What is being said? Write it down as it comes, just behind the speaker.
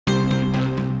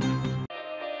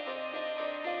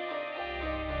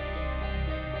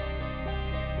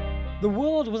The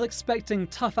world was expecting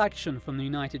tough action from the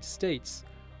United States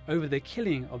over the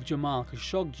killing of Jamal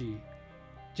Khashoggi.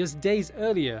 Just days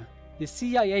earlier, the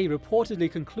CIA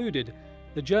reportedly concluded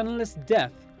the journalist's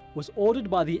death was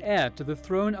ordered by the heir to the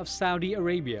throne of Saudi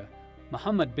Arabia,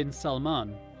 Mohammed bin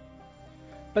Salman.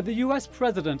 But the US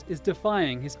president is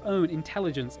defying his own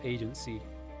intelligence agency.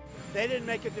 They didn't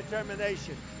make a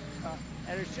determination.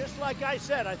 And it's just like I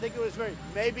said, I think it was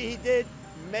maybe he did,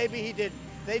 maybe he didn't.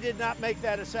 They did not make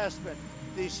that assessment.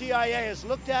 The CIA has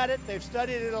looked at it, they've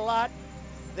studied it a lot,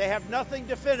 they have nothing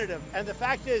definitive. And the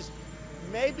fact is,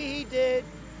 maybe he did,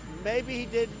 maybe he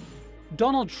didn't.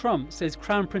 Donald Trump says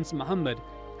Crown Prince Mohammed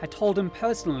had told him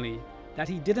personally that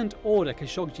he didn't order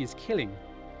Khashoggi's killing.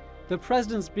 The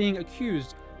president's being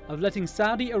accused of letting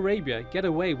Saudi Arabia get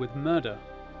away with murder.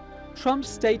 Trump's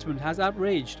statement has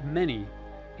outraged many,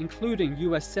 including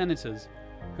US senators,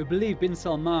 who believe bin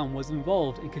Salman was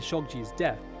involved in Khashoggi's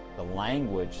death. The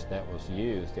language that was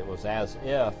used, it was as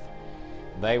if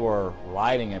they were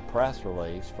writing a press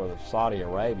release for Saudi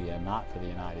Arabia, not for the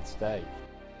United States.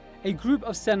 A group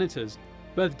of senators,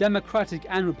 both Democratic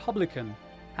and Republican,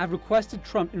 have requested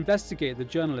Trump investigate the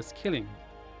journalist's killing.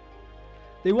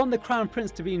 They want the Crown Prince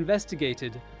to be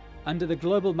investigated under the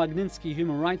Global Magnitsky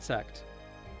Human Rights Act.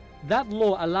 That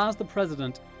law allows the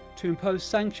president to impose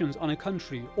sanctions on a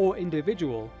country or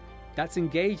individual that's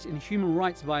engaged in human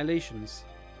rights violations.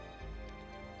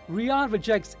 Riyadh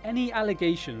rejects any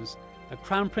allegations that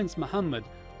Crown Prince Mohammed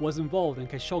was involved in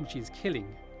Khashoggi's killing.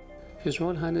 His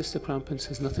Royal Highness the Crown Prince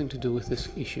has nothing to do with this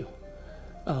issue.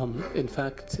 In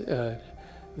fact,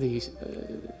 the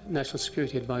National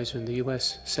Security Advisor in the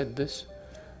US said this.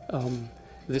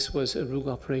 This was a rogue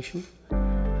operation.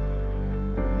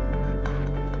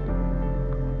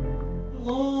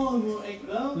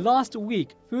 Last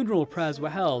week, funeral prayers were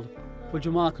held for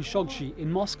Jamal Khashoggi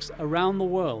in mosques around the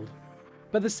world.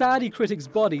 But the Saudi critic's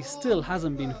body still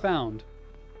hasn't been found.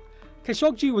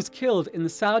 Khashoggi was killed in the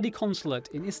Saudi consulate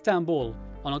in Istanbul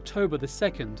on October the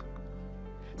 2nd.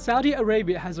 Saudi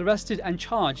Arabia has arrested and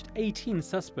charged 18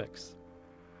 suspects.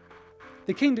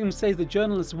 The kingdom says the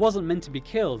journalist wasn't meant to be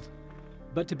killed,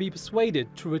 but to be persuaded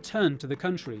to return to the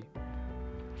country.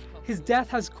 His death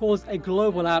has caused a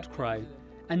global outcry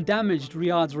and damaged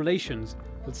Riyadh's relations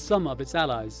with some of its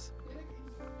allies.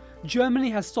 Germany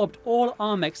has stopped all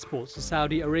arms exports to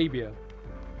Saudi Arabia.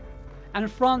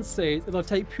 And France says it will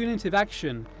take punitive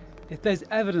action if there's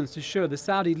evidence to show the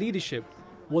Saudi leadership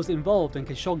was involved in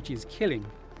Khashoggi's killing.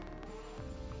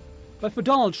 But for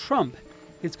Donald Trump,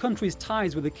 his country's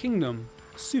ties with the kingdom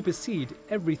supersede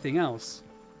everything else.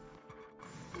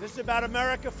 This is about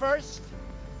America first.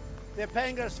 They're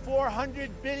paying us $400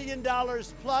 billion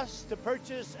plus to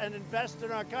purchase and invest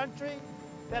in our country.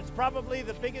 That's probably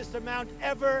the biggest amount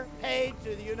ever paid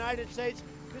to the United States.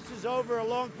 This is over a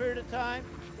long period of time.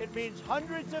 It means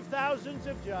hundreds of thousands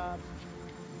of jobs,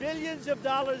 billions of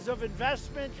dollars of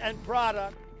investment and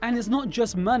product. And it's not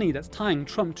just money that's tying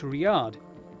Trump to Riyadh.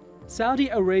 Saudi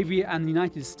Arabia and the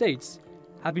United States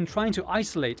have been trying to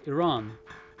isolate Iran.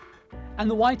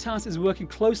 And the White House is working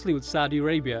closely with Saudi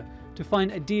Arabia to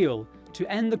find a deal to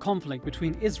end the conflict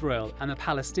between Israel and the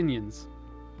Palestinians.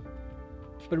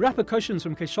 But repercussions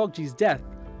from Khashoggi's death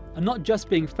are not just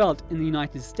being felt in the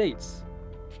United States.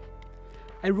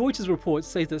 A Reuters report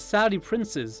says that Saudi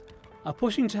princes are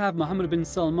pushing to have Mohammed bin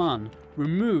Salman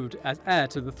removed as heir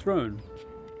to the throne.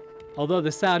 Although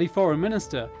the Saudi foreign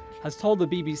minister has told the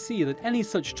BBC that any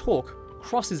such talk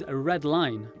crosses a red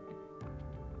line.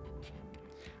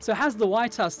 So has the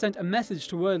White House sent a message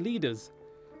to world leaders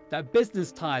that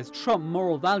business ties trump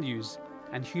moral values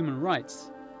and human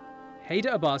rights?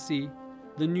 Hyder Abbasi,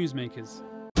 The Newsmakers.